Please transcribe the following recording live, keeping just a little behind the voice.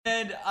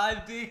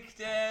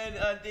Addicted.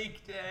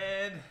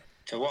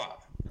 To what?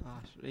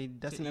 Gosh, he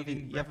doesn't have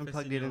eating you haven't breakfast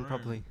plugged in it your in room.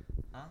 properly.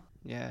 Huh?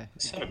 Yeah.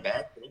 It's not a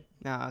bad thing.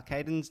 No,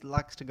 Caden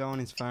likes to go on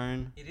his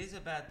phone. It is a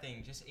bad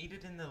thing. Just eat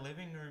it in the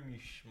living room, you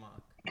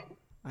schmuck.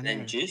 I know.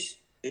 And juice.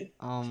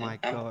 Oh my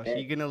I'm gosh, dead.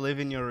 you're gonna live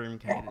in your room,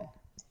 Caden.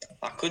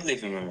 I could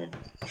live in my room.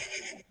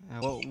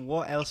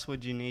 What else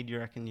would you need, you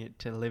reckon,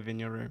 to live in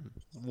your room?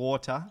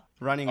 Water,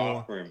 running water.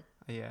 Bathroom.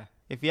 Yeah.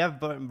 If you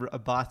have a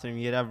bathroom,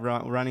 you'd have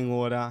running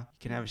water. You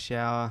can have a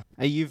shower.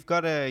 You've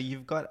got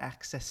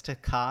access to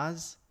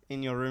cars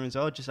in your room as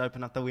well. Just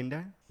open up the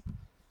window.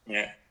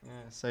 Yeah.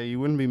 So you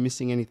wouldn't be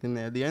missing anything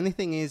there. The only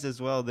thing is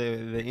as well,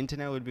 the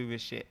internet would be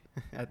with shit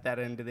at that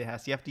end of the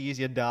house. You have to use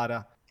your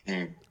data.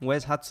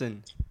 Where's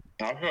Hudson?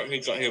 I thought he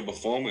got here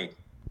before me.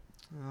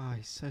 Oh,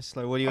 he's so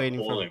slow. What are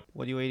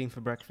you eating for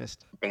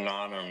breakfast?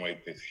 Banana and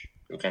wheat fish.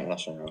 You can't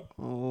listen to it.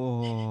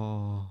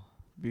 Oh,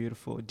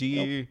 beautiful. Do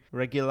you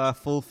regular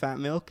full fat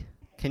milk?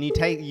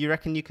 You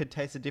reckon you could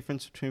taste the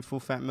difference between full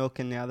fat milk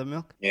and the other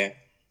milk? Yeah.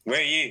 Where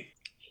are you?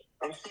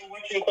 I'm still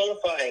watching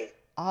qualifying.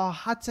 Oh,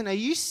 Hudson, are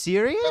you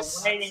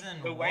serious?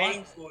 We're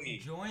waiting for you.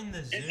 Join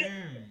the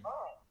Zoom.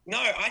 No,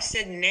 I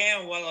said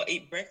now while I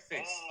eat breakfast.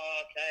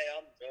 Oh, okay,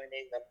 I'm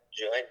joining.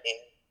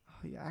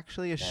 Oh, you're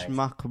actually a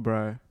schmuck,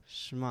 bro.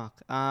 Schmuck.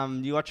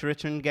 You watch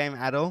Richmond game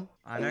at all?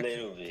 I know, A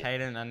little bit.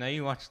 Caden, I know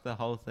you watched the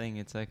whole thing.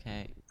 It's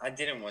okay. I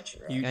didn't watch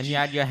it, right? And you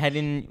had your head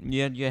in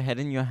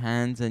your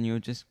hands, and you were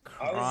just I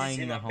was just crying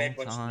in the my whole bed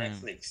watching time.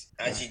 Netflix.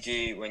 As you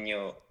do when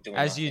you're doing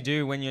As you nothing.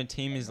 do when your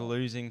team is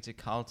losing to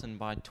Carlton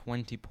by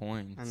 20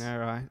 points. I know,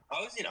 right?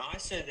 I was in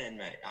ISO then,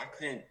 mate. I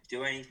couldn't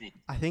do anything.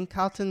 I think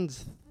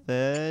Carlton's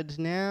third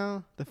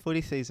now. The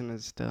footy season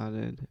has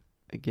started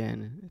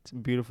again. It's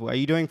beautiful. Are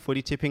you doing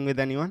footy tipping with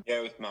anyone?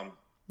 Yeah, with mum.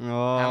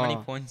 Oh. How many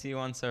points are you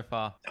on so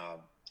far?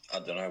 I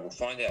don't know. We'll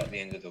find out at the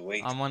end of the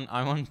week. I'm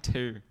on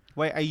 2.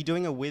 Wait, are you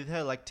doing it with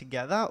her, like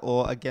together,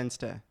 or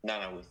against her?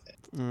 No, with it.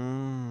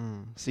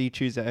 So you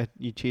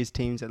choose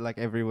teams at like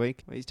every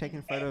week. Wait, he's taking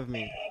a photo of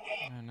me.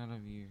 No, not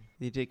of you.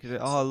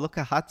 Oh, look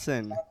at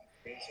Hudson.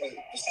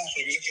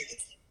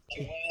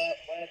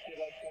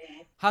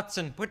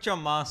 Hudson, put your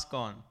mask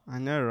on. I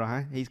know,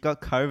 right? He's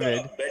got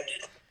COVID.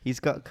 He's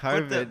got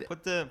COVID.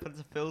 Put the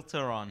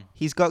filter on.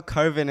 He's got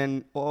COVID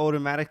and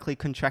automatically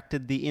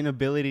contracted the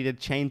inability to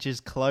change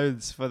his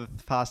clothes for the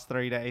past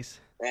 3 days.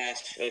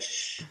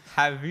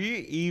 Have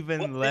you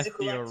even What left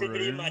physical your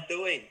activity room? am I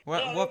doing?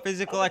 What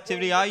physical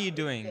activity are you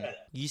doing?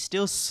 You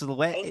still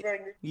sweat. I was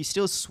wearing- You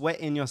still sweat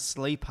in your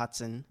sleep,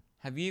 Hudson.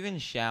 Have you even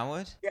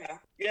showered?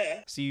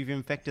 Yeah. So you've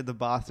infected the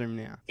bathroom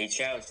now. He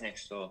showers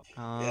next door.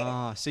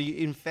 Ah, so you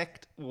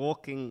infect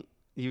walking.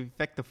 You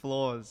infect the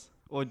floors,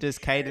 or does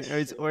Caden,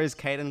 or is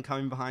Caden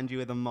coming behind you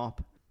with a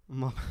mopping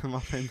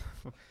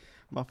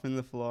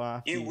the floor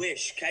after You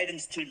wish.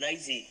 Caden's too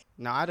lazy.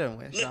 No, I don't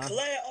wish. Leclerc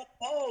on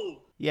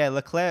pole Yeah,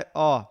 Leclerc.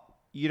 Oh,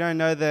 you don't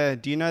know the?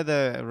 Do you know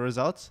the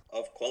results?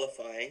 of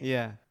qualifying.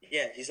 Yeah.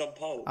 Yeah, he's on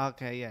pole.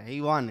 Okay, yeah,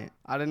 he won it.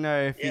 I don't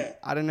know if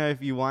I don't know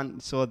if you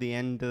saw the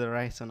end of the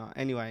race or not.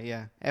 Anyway,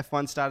 yeah,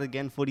 F1 started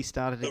again, footy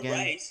started The again.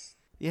 race.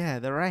 Yeah,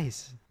 the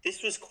race.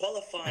 This was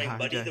qualifying, I'm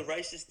buddy. joking. The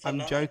race is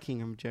tonight. I'm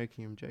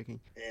joking.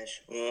 Yeah,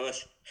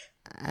 shush.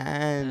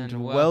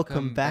 And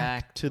welcome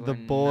back to the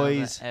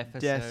Boys episode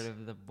Desk.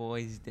 of the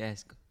Boys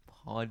Desk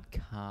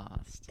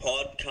podcast.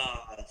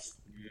 Podcast.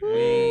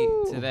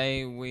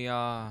 Today we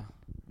are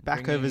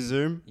Back over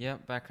Zoom.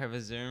 Yep, back over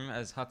Zoom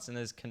as Hudson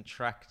has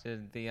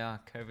contracted the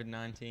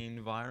COVID-19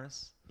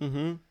 virus.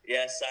 Mm-hmm.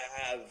 Yes,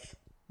 I have.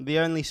 The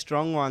only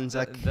strong ones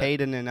are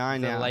Caden and I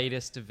The now.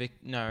 latest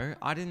No,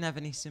 I didn't have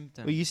any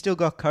symptoms. Well, you still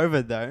got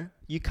COVID though.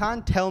 You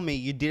can't tell me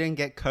you didn't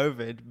get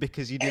COVID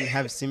because you didn't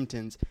have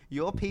symptoms.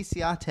 Your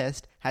PCR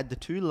test had the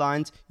 2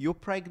 lines, you're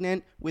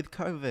pregnant with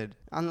COVID.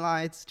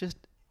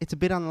 It's a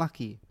bit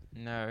unlucky.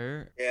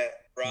 No. Yeah,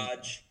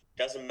 Raj.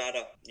 Doesn't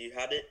matter. You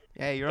had it.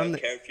 Yeah, you're Don't on the...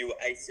 care if you were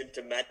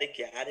asymptomatic.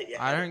 You had it.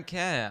 I don't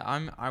care.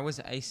 I was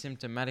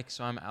asymptomatic,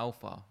 so I'm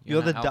alpha.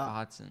 You're the alpha dark.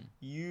 Hudson.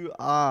 You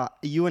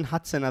and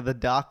Hudson are the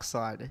dark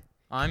side.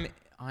 I'm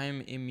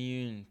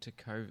immune to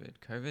COVID.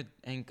 COVID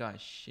ain't got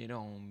shit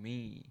on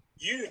me.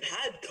 You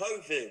had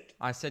COVID.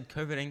 I said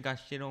COVID ain't got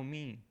shit on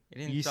me. It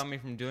didn't stop me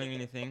from doing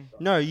anything.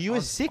 No, you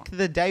were sick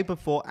the day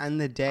before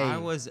and the day. I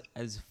was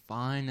as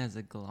fine as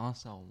a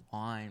glass of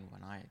wine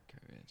when I had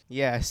COVID.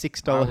 Yeah, a I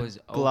 $6 was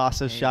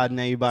glass of okay.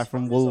 Chardonnay you buy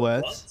from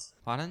Woolworths.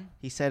 Pardon?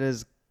 He said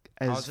as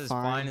I was as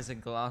fine as a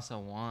glass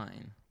of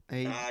wine.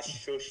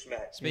 Shush, mate.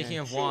 Speaking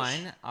of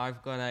wine,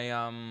 I've got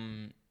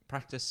a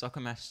practice soccer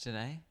match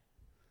today.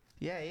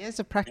 Yeah, he has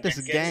a practice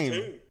Yes, game.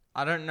 too.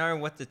 I don't know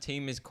what the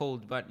team is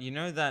called, but you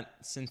know that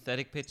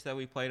synthetic pitch that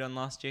we played on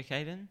last year,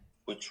 Caden?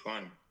 Which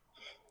one?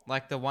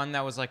 Like the one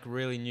that was like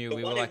really new. The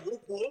We were one like, in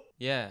Woodville?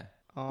 yeah.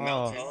 Oh,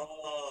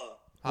 Oh.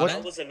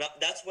 Pardon?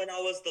 That's when I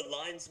was the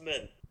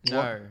linesman.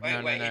 No, Wait,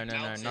 no, wait, no, in no,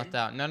 no, Melton? not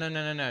that.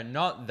 No,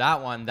 not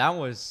that one. That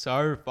was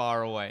so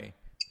far away.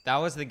 That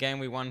was the game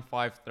we won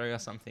 5-3 or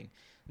something.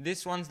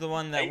 This one's the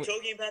one Are that you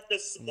talking about the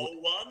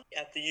small one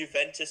at the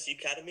Juventus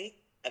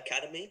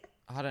Academy?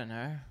 I don't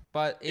know.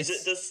 But Is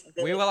it's it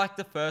this? we were like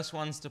the first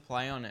ones to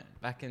play on it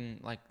back in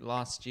like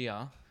last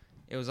year.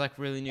 It was like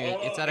really new.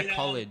 It's at a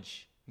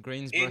college,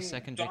 Greensboro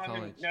Secondary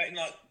College. No, in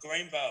like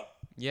Greenville.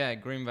 Yeah,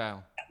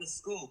 Greenvale. At the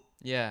school.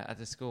 Yeah, at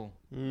the school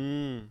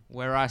Mm.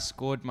 where I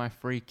scored my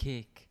free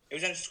kick. It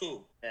was at a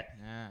school. Yeah.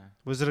 Yeah.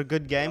 Was it a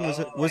good game?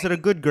 Was it a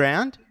good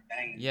ground?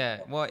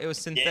 Yeah. Well, it was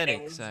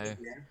synthetic, so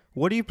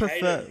What do you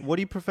prefer? Kaden. What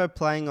do you prefer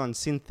playing on,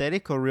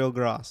 synthetic or real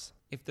grass?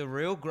 if the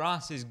real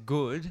grass is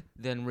good,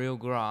 then real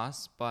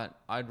grass. But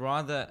I'd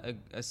rather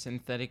a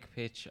synthetic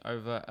pitch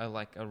over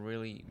a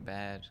really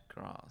bad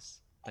grass,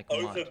 like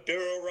Over mud.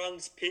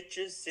 Birrarung's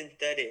pitches,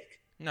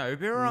 synthetic. No,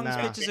 Birrarung's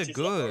Nah. pitches are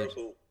good.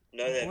 horrible.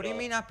 No, they're What do you not.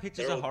 mean our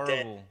pitches They're are all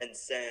dead horrible? and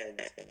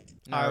sand.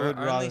 No, I would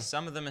only rather-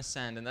 some of them are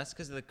sand, and that's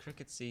because of the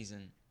cricket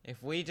season.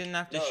 If we didn't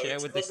have to No, share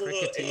it's with the 'cause of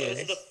cricketers,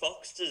 it's the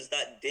foxes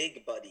that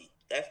dig, buddy.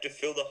 They have to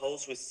fill the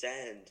holes with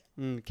sand.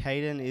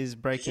 Caden is Did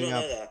you breaking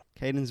not up. know that?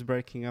 Caden's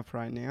breaking up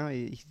right now.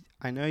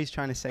 I know he's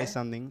trying to say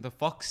something. the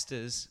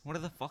foxsters. What are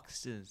the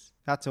foxsters?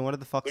 Hudson, what are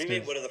the What do you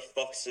mean? foxes? What are the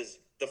foxes?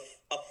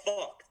 A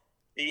fox.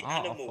 The Oh,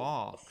 animal. a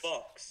fox. A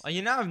fox. Oh,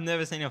 you know I've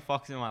never seen a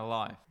fox in my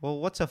life. Well,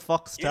 what's a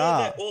fox You know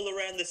star? they're all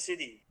around the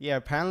city. Yeah,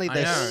 apparently I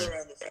there's know. All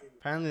around the city.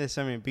 apparently there's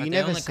so many, but But you they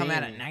never only see come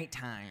out any. at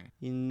nighttime.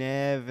 You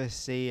never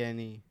see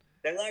any.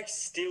 They like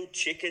steal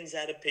chickens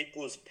out of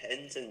people's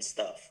pens and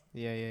stuff.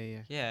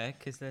 Yeah. Yeah,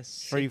 because they're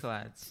Free- sick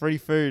lads. Free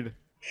food.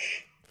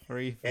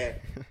 Free Yeah.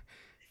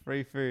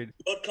 free food.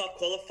 World Cup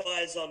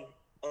qualifiers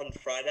on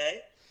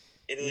Friday.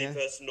 Italy Yeah.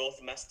 versus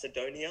North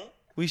Macedonia.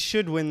 We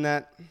should win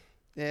that.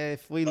 Yeah,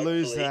 if we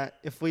lose Hopefully.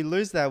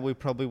 that, we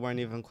probably won't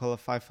even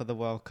qualify for the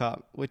World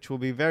Cup, which will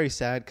be very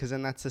sad because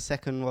then that's the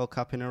second World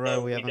Cup in a row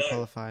No, we haven't don't.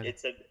 qualified.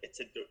 It's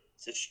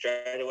a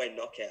straightaway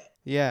knockout.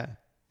 Yeah.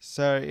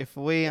 So if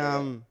we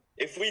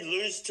If we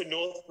lose to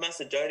North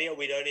Macedonia,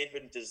 we don't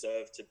even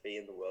deserve to be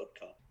in the World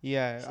Cup.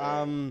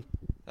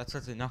 That's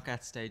what the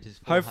knockout stage is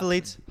for.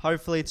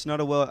 hopefully it's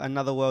not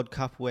another World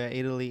Cup where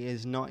Italy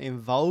is not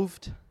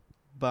involved,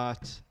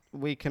 but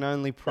we can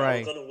only No,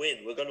 pray. we're gonna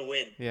win. We're gonna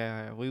win.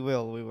 Yeah, we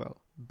will.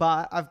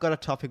 But I've got a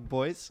topic,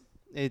 boys.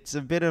 It's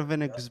a bit of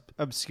an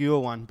obscure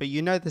one, but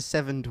you know the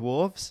seven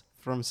dwarfs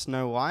from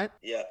Snow White?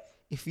 Yeah.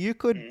 If you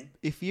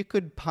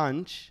could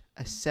punch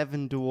a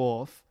seven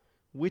dwarf,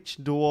 which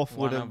dwarf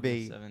would it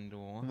be? Seven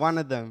dwarfs. One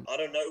of them. I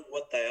don't know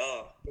what they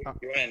are. You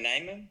want to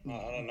name them?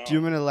 I don't know. Do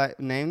you want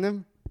to name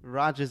them?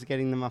 Raj is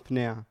getting them up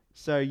now.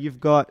 So you've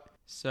got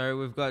So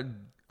we've got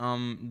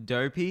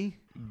dopey,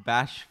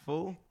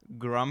 bashful,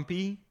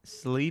 grumpy,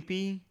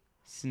 sleepy,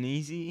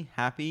 sneezy,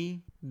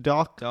 happy,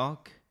 Doc.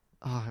 doc.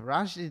 Oh,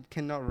 Raj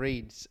cannot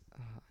read.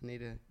 I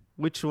need a.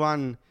 Which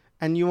one?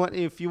 And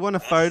if you want a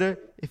photo,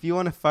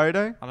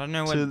 I don't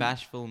know what To-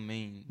 bashful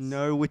means.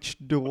 know which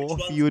Which dwarf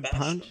one's you would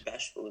punch.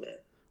 Bashful there.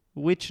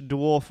 Which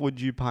dwarf would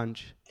you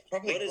punch?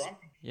 Probably What is-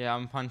 grumpy Yeah,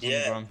 I'm punching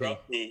Yeah, grumpy.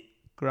 grumpy.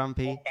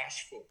 Grumpy. or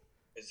bashful,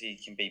 because he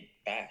can be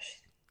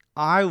bashed.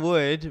 I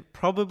would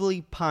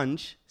probably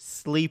punch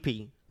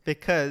Sleepy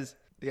because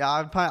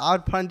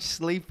I'd punch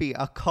Sleepy.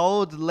 A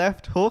cold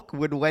left hook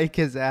would wake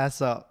his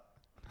ass up.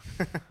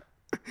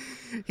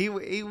 He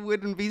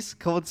wouldn't be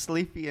called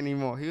Sleepy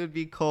anymore. He would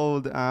be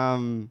called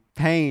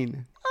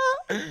Pain.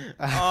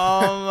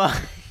 Oh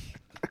my.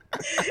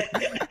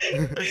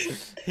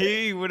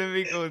 He wouldn't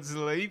be called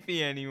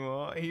sleepy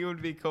anymore. He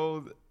would be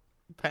called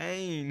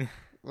pain.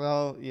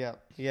 Well,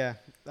 yeah.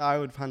 I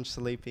would punch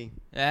Sleepy.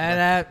 Yeah,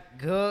 that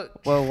good.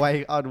 Well,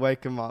 I'd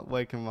wake him up.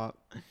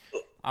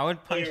 I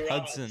would punch Raj.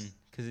 Hudson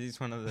because he's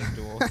one of the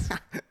dwarfs.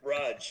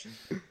 Raj,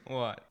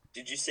 What?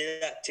 did you see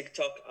that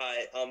TikTok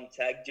I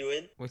tagged you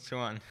in? Which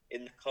one?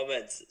 In the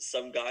comments,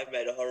 some guy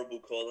made a horrible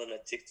call on a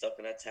TikTok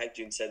and I tagged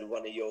you and said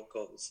one of your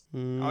calls.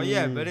 Oh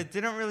yeah, but it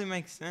didn't really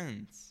make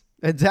sense.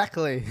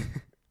 Exactly.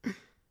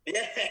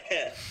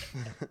 Yeah.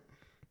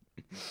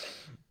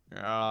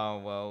 Oh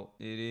well,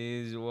 it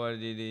is what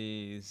it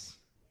is.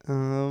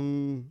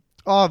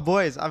 Oh,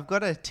 boys, I've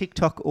got a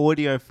TikTok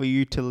audio for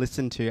you to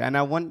listen to, and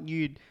I want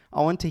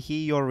to hear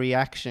your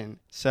reaction.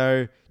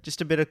 So,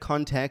 just a bit of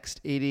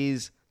context.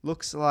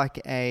 Looks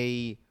like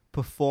a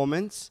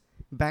performance,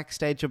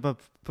 backstage of a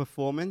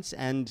performance,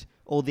 and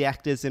all the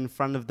actors in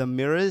front of the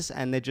mirrors,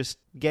 and they're just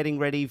getting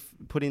ready,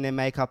 putting their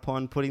makeup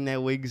on, putting their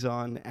wigs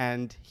on,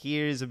 and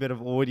here's a bit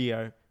of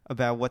audio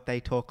about what they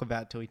talk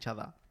about to each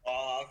other.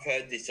 Oh, I've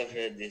heard this.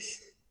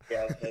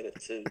 Yeah, I've heard it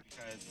too.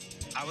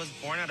 Because I was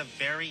born at a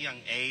very young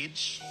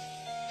age.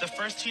 The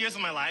first 2 years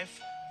of my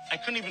life, I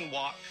couldn't even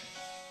walk.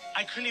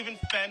 I couldn't even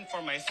fend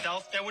for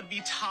myself. There would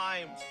be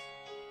times,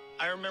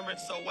 I remember it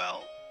so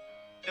well,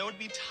 there would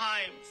be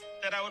times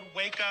that I would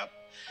wake up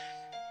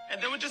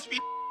and there would just be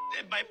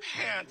in my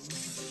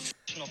pants.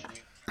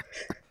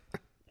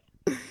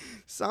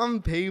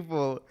 Some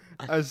people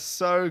are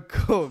so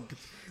cooked.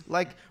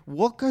 Like,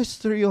 what goes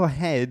through your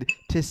head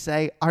to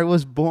say, I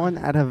was born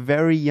at a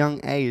very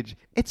young age?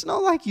 It's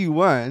not like you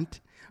weren't.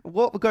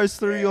 What goes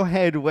through your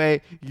head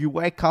where you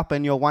wake up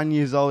and you're 1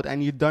 year old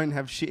and you don't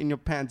have shit in your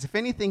pants? If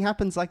anything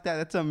happens like that,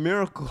 that's a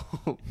miracle.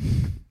 That's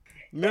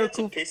a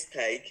Miracle. piss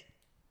take.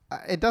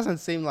 It doesn't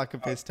seem like a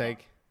piss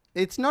take.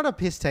 It's not a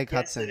piss take, Yes,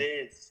 Hudson. it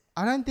is.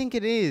 I don't think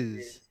it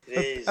is.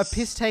 It A is.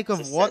 piss take It's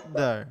of a what setback.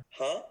 though?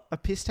 Huh? A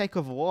piss take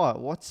of what?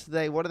 What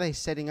are they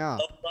setting up?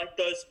 Like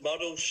those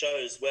model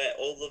shows where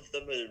all of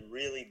them are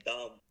really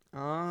dumb.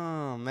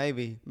 Oh,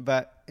 maybe,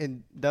 but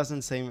it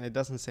doesn't seem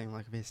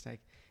like a piss take.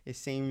 It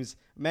seems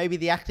maybe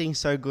the acting's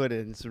so good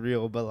and it's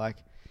real, but like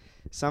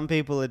some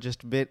people are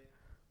just a bit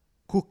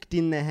cooked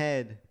in the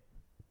head.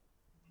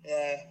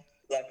 Yeah,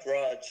 like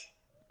Raj.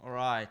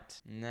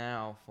 Alright,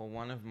 now for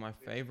one of my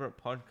favorite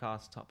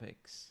podcast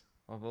topics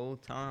of all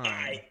time.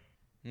 Aye.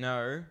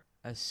 No,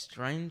 a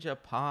stranger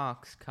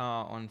parks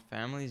car on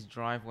family's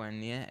driveway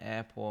near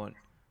airport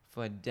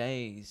for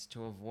days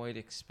to avoid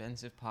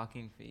expensive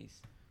parking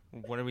fees.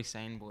 What are we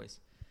saying, boys?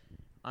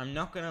 I'm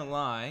not gonna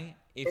lie,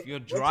 if your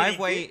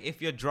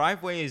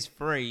driveway is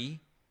free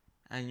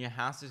and your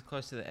house is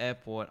close to the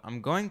airport, I'm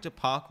going to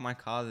park my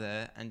car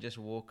there and just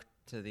walk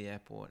to the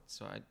airport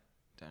so I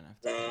don't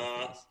have to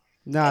pay fees.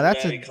 No,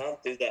 You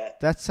can't do that.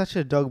 that's such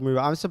a dog move.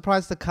 I'm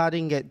surprised the car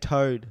didn't get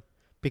towed.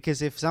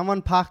 Because if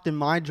someone parked in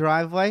my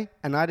driveway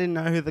and I didn't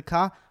know who the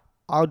car,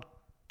 I'd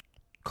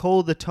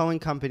call the towing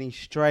company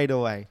straight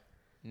away.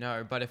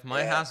 No, but if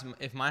my house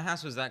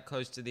was that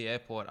close to the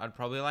airport, I'd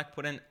probably like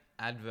put an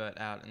advert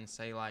out and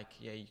say like,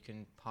 yeah, you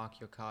can park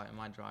your car in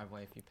my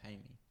driveway if you pay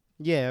me.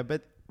 Yeah,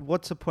 but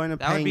what's the point of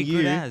That would paying be you?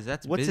 good as,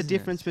 that's What's the business.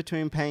 difference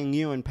between paying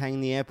you and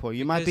paying the airport?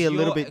 You might be a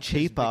little bit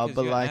cheaper,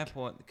 but like,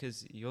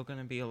 because you're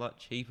gonna be a lot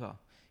cheaper.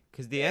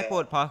 Because the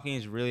airport parking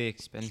is really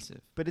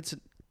expensive.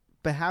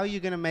 but how are you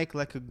gonna make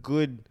like a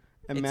good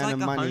amount It's of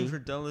like money?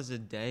 $100 a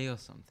day or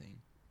something.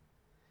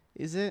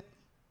 Is it?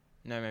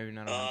 No, maybe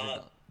not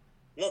 $100.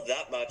 Not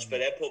that much, but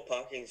airport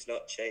parking's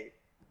not cheap.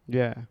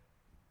 Yeah.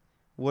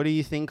 What do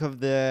you think of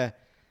the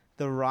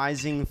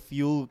rising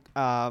fuel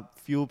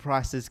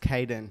prices,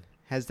 Caden?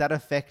 Has that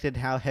affected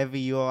how heavy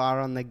you are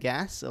on the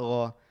gas,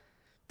 or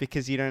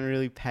because you don't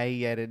really pay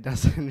yet, it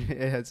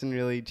hasn't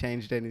really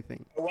changed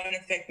anything? It won't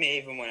affect me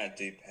even when I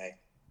do pay.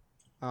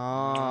 Oh,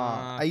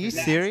 are you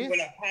Now, serious? When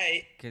I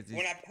pay, 'Cause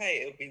it's-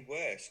 it'll be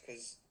worse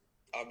because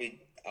I'll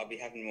be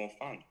having more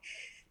fun.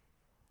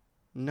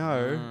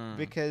 No,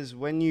 because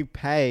when you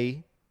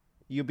pay,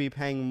 you'll be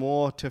paying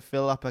more to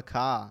fill up a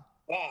car.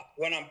 But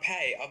when I'm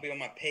paid, I'll be on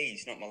my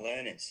P's, not my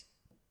learners.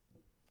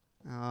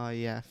 Oh,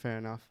 yeah, fair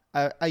enough.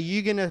 Are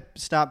you going to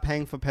start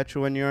paying for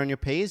petrol when you're on your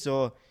Ps,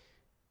 or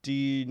do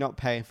you not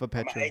pay for On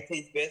my petrol?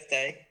 18th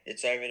birthday,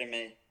 it's over to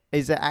me.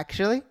 Is it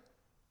actually?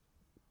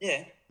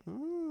 Yeah.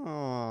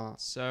 Oh.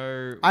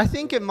 So I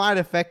think it might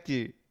affect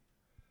you.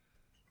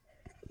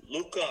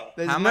 Luca.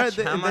 There's How no, much-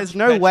 th- how there's much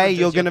no petrol way does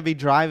you're your- going to be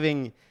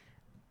driving.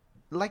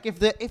 Like if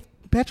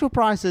petrol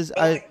prices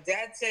But are, like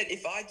Dad said,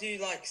 if I do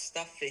like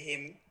stuff for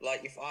him,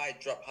 like if I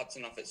drop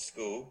Hudson off at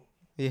school,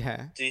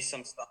 yeah. do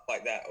some stuff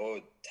like that, or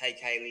take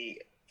Haley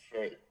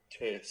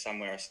to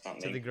somewhere or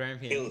something, to the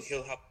grandparents.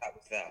 he'll help out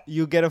with that.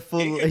 You get a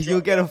full, You can you'll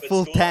drop get me a off at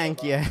full school,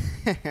 tank, Alba.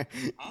 yeah.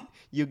 Huh?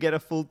 You get a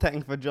full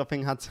tank for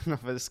dropping Hudson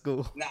off at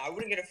school. No, I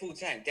wouldn't get a full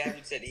tank. Dad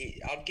would said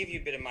I'd give you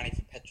a bit of money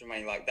for petrol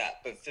money like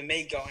that, but for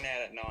me going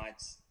out at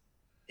nights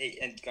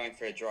and going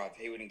for a drive,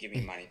 he wouldn't give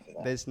me money for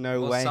that. There's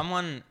no Well, way.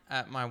 someone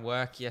at my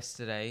work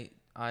yesterday,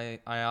 I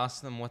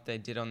asked them what they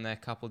did on their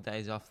couple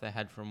days off they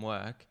had from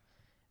work.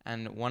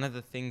 And one of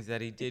the things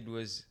that he did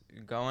was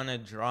go on a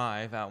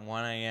drive at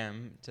 1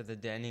 a.m. to the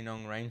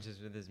Dandenong Ranges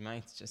with his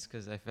mates just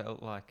because they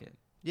felt like it.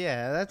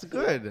 Yeah, that's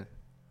good.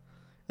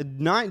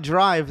 Night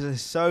drives are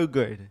so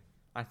good.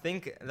 I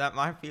think that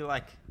might be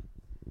like...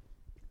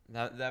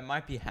 That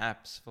might be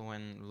haps for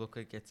when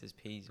Luca gets his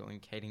P's or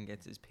when Caden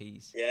gets his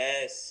P's.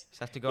 Yes.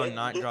 Just have to go on When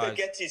night Luca drives.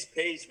 gets his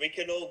P's, we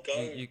can all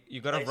go. You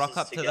got to rock places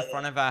up to the together.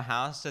 front of our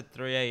house at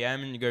 3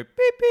 a.m. and you go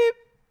beep beep,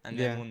 and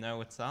Yeah. then we'll know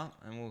what's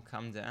up and we'll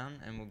come down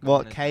and we'll go.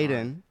 What, on a drive.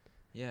 Caden?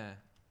 Yeah.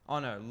 Oh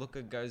no,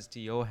 Luca goes to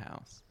your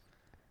house.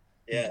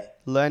 Yeah.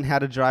 Learn how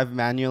to drive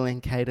manual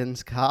in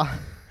Caden's car.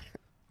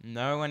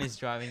 No one is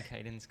driving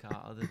Caden's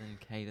car other than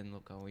Caden.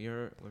 Luca, we've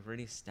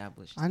already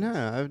established. I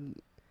know.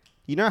 this.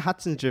 You know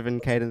Hudson's driven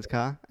Caden's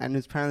car, and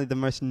it's apparently the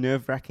most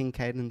nerve-wracking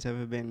Caden's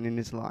ever been in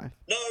his life.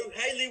 No,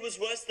 Haley was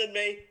worse than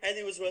me.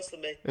 Haley was worse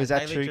than me. Is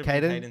that Haley true, driven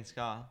Caden? Caden's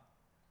car.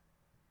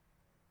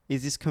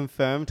 Is this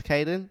confirmed,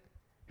 Caden?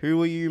 Who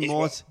were you He's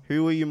more? what?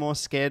 Who were you more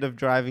scared of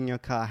driving your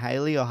car,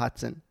 Haley or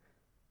Hudson?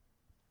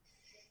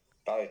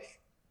 Both.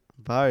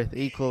 Both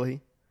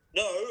equally.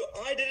 No,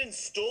 I didn't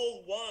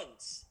stall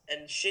once,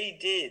 and she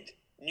did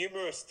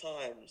numerous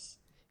times.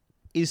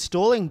 Is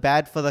stalling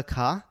bad for the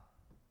car?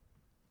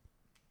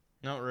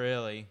 Not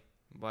really,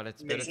 but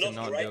it's better It's to not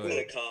not great do for the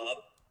it. car,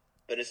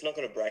 but it's not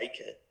going to break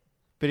it.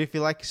 But if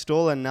you like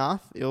stall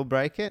enough, it'll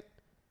break it.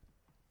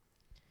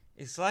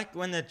 It's like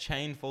when the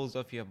chain falls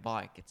off your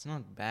bike. It's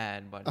not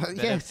bad, but it's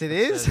better yes, it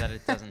so is. that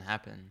it doesn't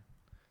happen.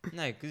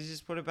 No, because you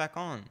just put it back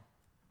on.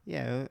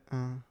 Yeah.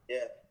 Yeah.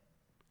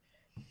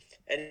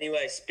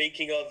 Anyway,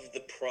 speaking of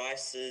the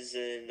prices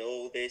and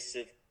all this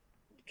of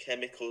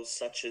chemicals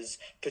such as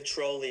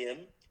petroleum,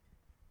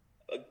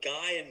 a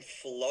guy in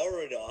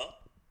Florida,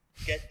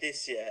 get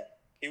this, yeah,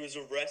 he was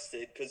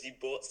arrested because he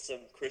bought some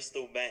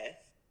crystal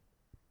meth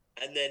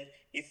And then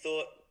he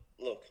thought,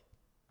 look,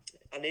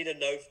 I need to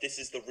know if this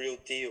is the real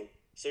deal.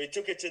 So he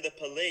took it to the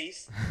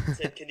police,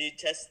 said, can you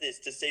test this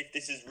to see if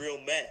this is real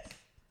meth?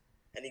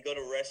 And he got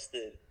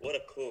arrested. What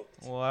a cook.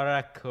 What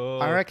a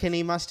cool. I reckon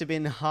he must have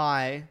been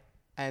high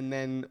and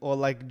then, or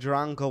like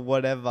drunk or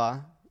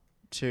whatever,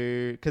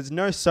 because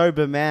no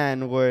sober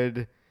man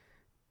would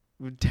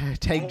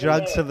take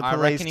drugs to the I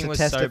police reckon he to was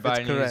test if sober it's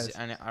and he was, correct.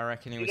 and I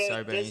reckon he was You know, sober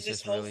and there's he's this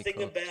just whole really thing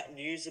cooked. about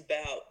news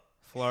about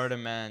Florida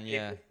man,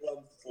 yeah. people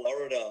from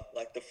Florida,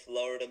 like the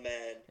Florida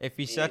man. If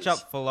you search news.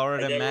 up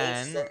Florida And they're all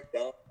man, so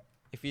dumb.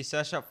 if you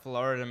search up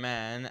Florida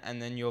man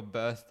and then your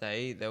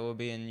birthday, there will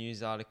be a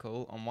news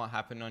article on what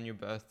happened on your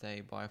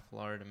birthday by a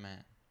Florida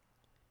man.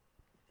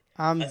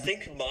 I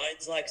think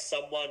mine's like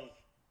some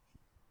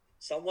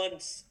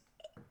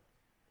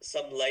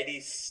lady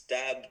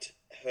stabbed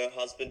her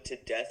husband to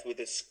death with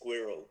a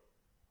squirrel.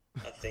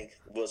 I think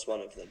was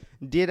one of them.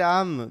 Did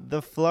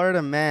the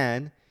Florida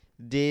man,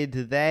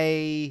 did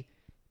they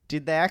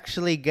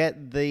actually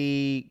get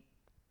the,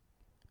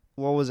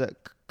 what was it,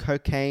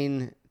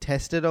 cocaine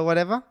tested or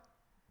whatever?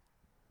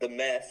 The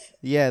meth.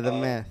 Yeah, the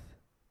meth.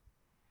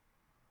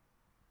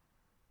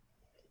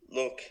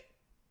 Look,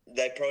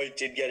 they probably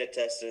did get it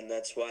tested, and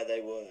that's why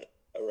they were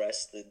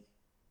arrested.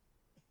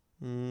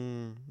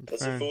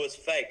 Because if it was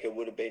fake, it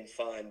would have been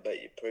fine,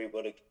 but you probably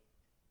would have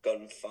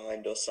gotten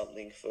fined or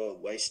something for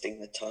wasting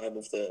the time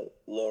of the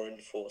law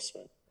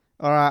enforcement.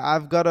 All right,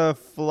 I've got a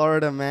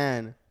Florida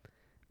man,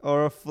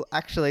 or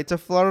actually, it's a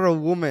Florida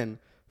woman.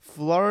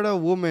 Florida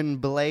woman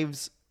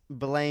blames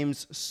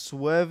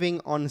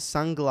swerving on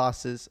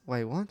sunglasses.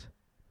 Wait, what?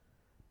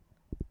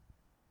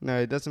 No,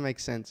 it doesn't make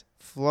sense.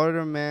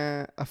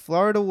 A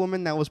Florida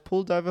woman that was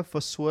pulled over for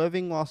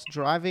swerving whilst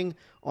driving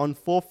on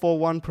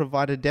 441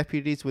 provided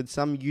deputies with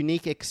some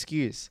unique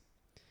excuse.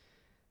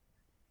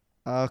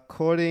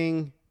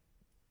 According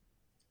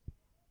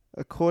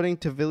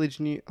to Village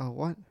News,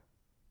 what?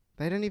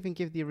 They don't even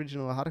give the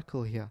original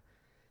article here.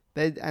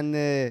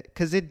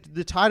 Because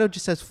the title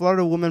just says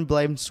Florida woman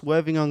blames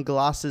swerving on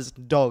glasses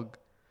dog.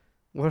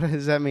 What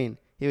does that mean?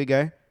 Here we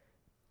go.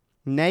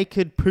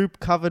 Naked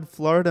poop-covered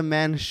Florida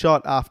man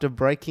shot after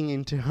breaking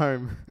into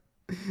home.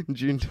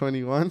 June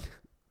 21.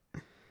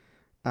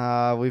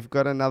 We've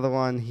got another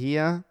one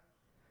here.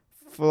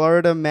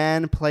 Florida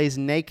man plays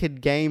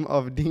naked game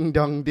of Ding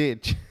Dong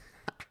Ditch.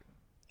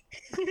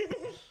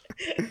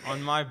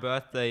 On my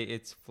birthday,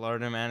 it's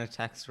Florida man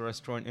attacks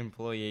restaurant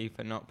employee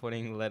for not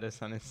putting lettuce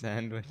on his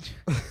sandwich.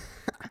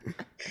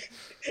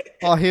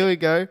 Oh, here we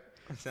go.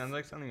 It sounds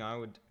like something I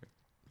would do.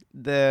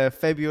 The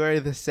February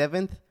the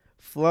 7th.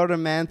 Florida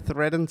man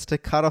threatens to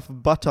cut off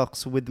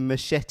buttocks with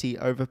machete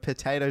over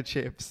potato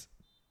chips.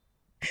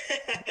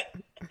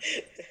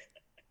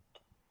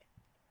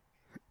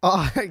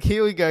 Oh,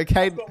 here we go,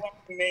 Kate. I've got one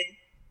for me.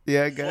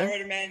 Yeah, go.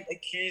 Florida man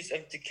accused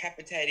of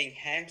decapitating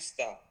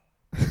hamster.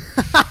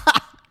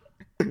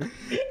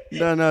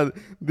 No,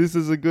 this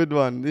is a good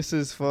one. This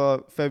is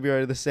for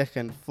February the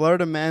 2nd.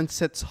 Florida man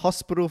sets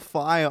hospital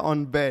fire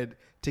on bed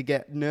to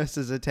get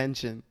nurses'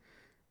 attention.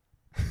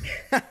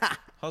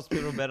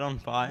 Hospital bed on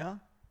fire?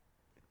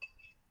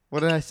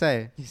 What did I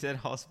say? You said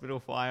hospital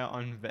fire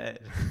on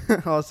bed.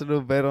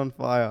 Hospital bed on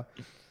fire.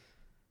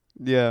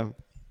 Yeah.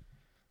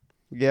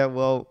 Yeah,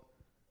 well,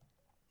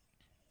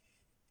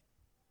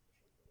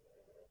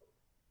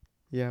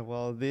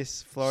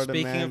 this Florida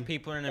man... Speaking of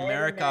people in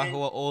America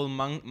who are all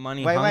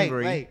money Wait,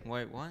 hungry...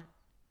 wait. what?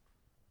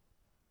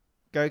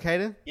 Go,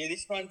 Caden? Yeah,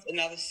 this one's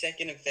another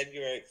 2nd of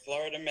February.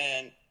 Florida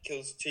man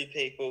kills 2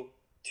 people,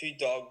 2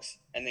 dogs,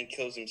 and then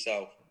kills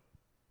himself.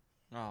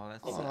 Oh,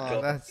 that's Oh, sad.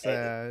 Oh, that's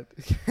sad.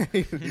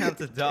 Not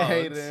the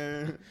dogs.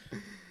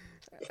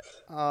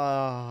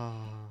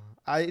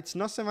 Caden. It's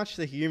not so much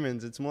the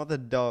humans, it's more the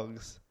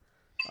dogs.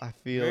 I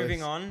feel.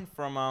 Moving on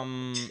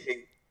from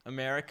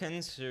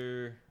Americans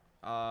who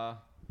are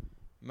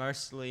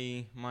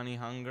mostly money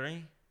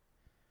hungry.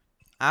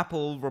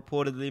 Apple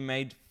reportedly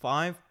made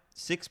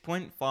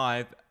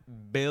 $6.5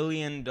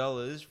 billion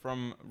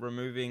from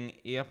removing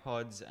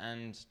earpods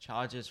and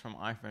chargers from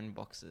iPhone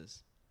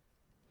boxes.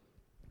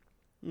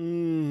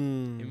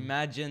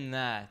 Imagine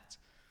that.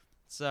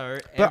 So,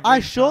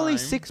 But surely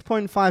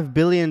 $6.5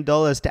 billion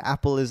to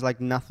Apple is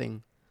like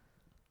nothing.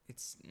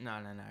 It's no.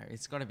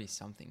 It's got to be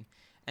something.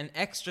 An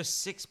extra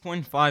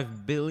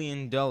 $6.5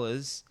 billion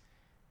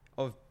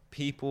of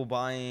people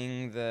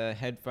buying the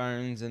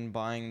headphones and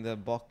buying the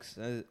box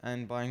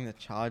and buying the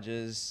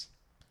chargers.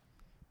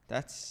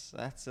 That's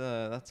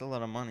a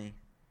lot of money.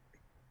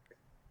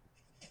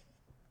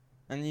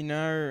 And you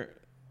know,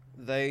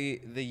 the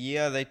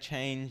year they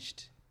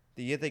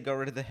got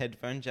rid of the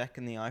headphone jack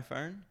in the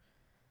iPhone,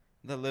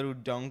 the little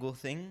dongle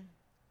thing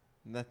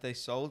that they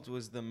sold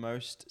was the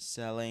most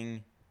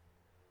selling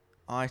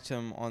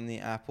item on the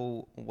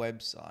Apple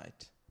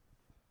website.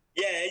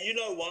 Yeah, you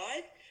know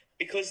why?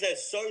 Because they're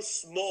so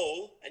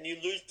small and you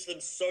lose them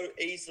so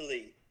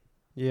easily.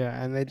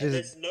 Yeah, and they And just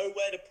there's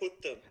nowhere to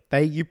put them.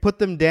 you put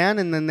them down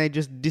and then they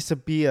just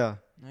disappear.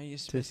 No, you're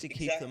supposed to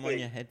keep them on Exactly.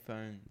 your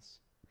headphones.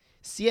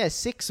 Yeah,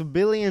 $6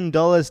 billion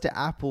to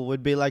Apple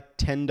would be like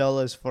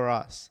 $10 for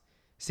us.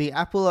 See,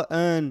 Apple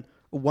earn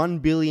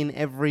 $1 billion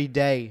every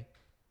day.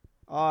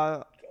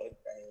 God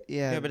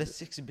Yeah. Yeah, but it's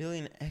 6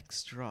 billion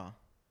extra.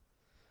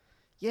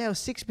 Yeah, it was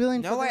 $6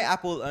 billion. No way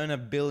Apple earn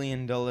 $1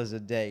 billion a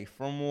day.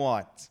 From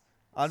what?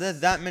 Are there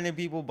that many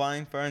people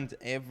buying phones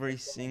every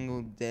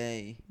single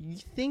day? You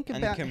think And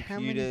about how many.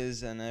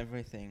 computers and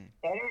everything.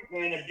 They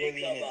don't earn $1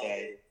 billion a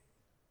day. It's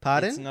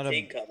Pardon? not a.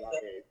 think about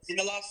it. In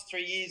the last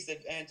 3 years,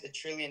 they've earned $1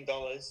 trillion.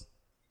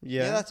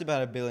 Yeah, that's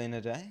about $1 billion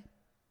a day.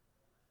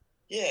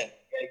 Yeah.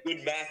 Yeah,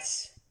 good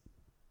maths.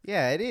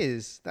 Yeah, it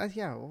is. That's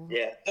yeah.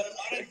 Yeah. So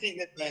I don't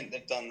think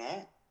they've done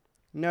that.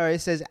 No, it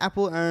says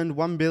Apple earned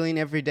 $1 billion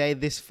every day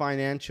this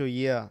financial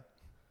year.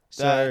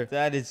 So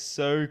That is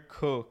so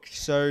cooked.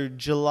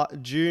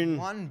 June.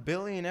 1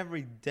 billion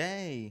every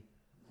day.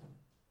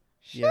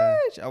 Yeah.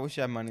 I wish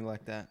I had money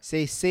like that.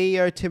 See,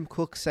 CEO Tim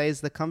Cook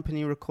says the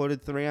company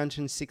recorded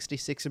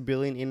 $366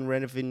 billion in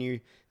revenue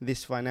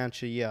this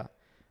financial year.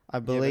 I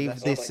believe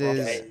that's this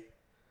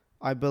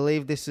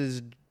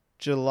is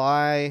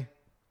July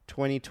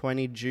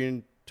 2020,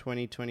 June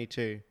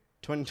 2022.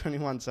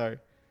 2021, sorry.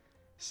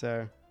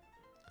 So,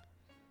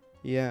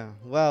 yeah.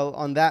 Well,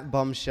 on that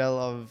bombshell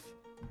of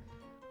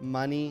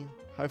money,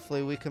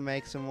 hopefully we can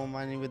make some more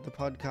money with the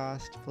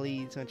podcast.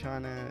 Please, we're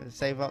trying to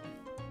save up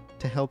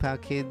to help our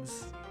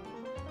kids.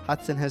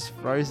 Hudson has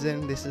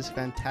frozen. This is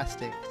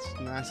fantastic.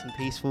 It's nice and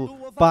peaceful.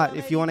 But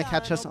if you want to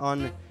catch us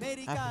on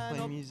Apple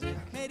Play Music.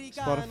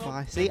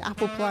 Spotify, see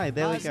Apple Play,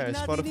 there we go.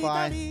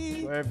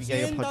 Spotify, wherever you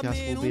get your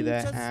podcast, will be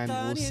there, and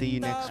we'll see you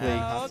next week.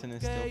 Hudson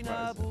is still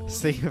frozen.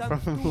 See you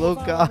from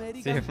Luca.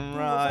 See you from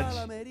Raj.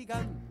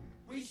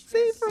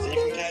 See you from See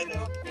you,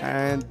 Caleb.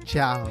 and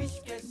ciao.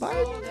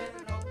 Bye.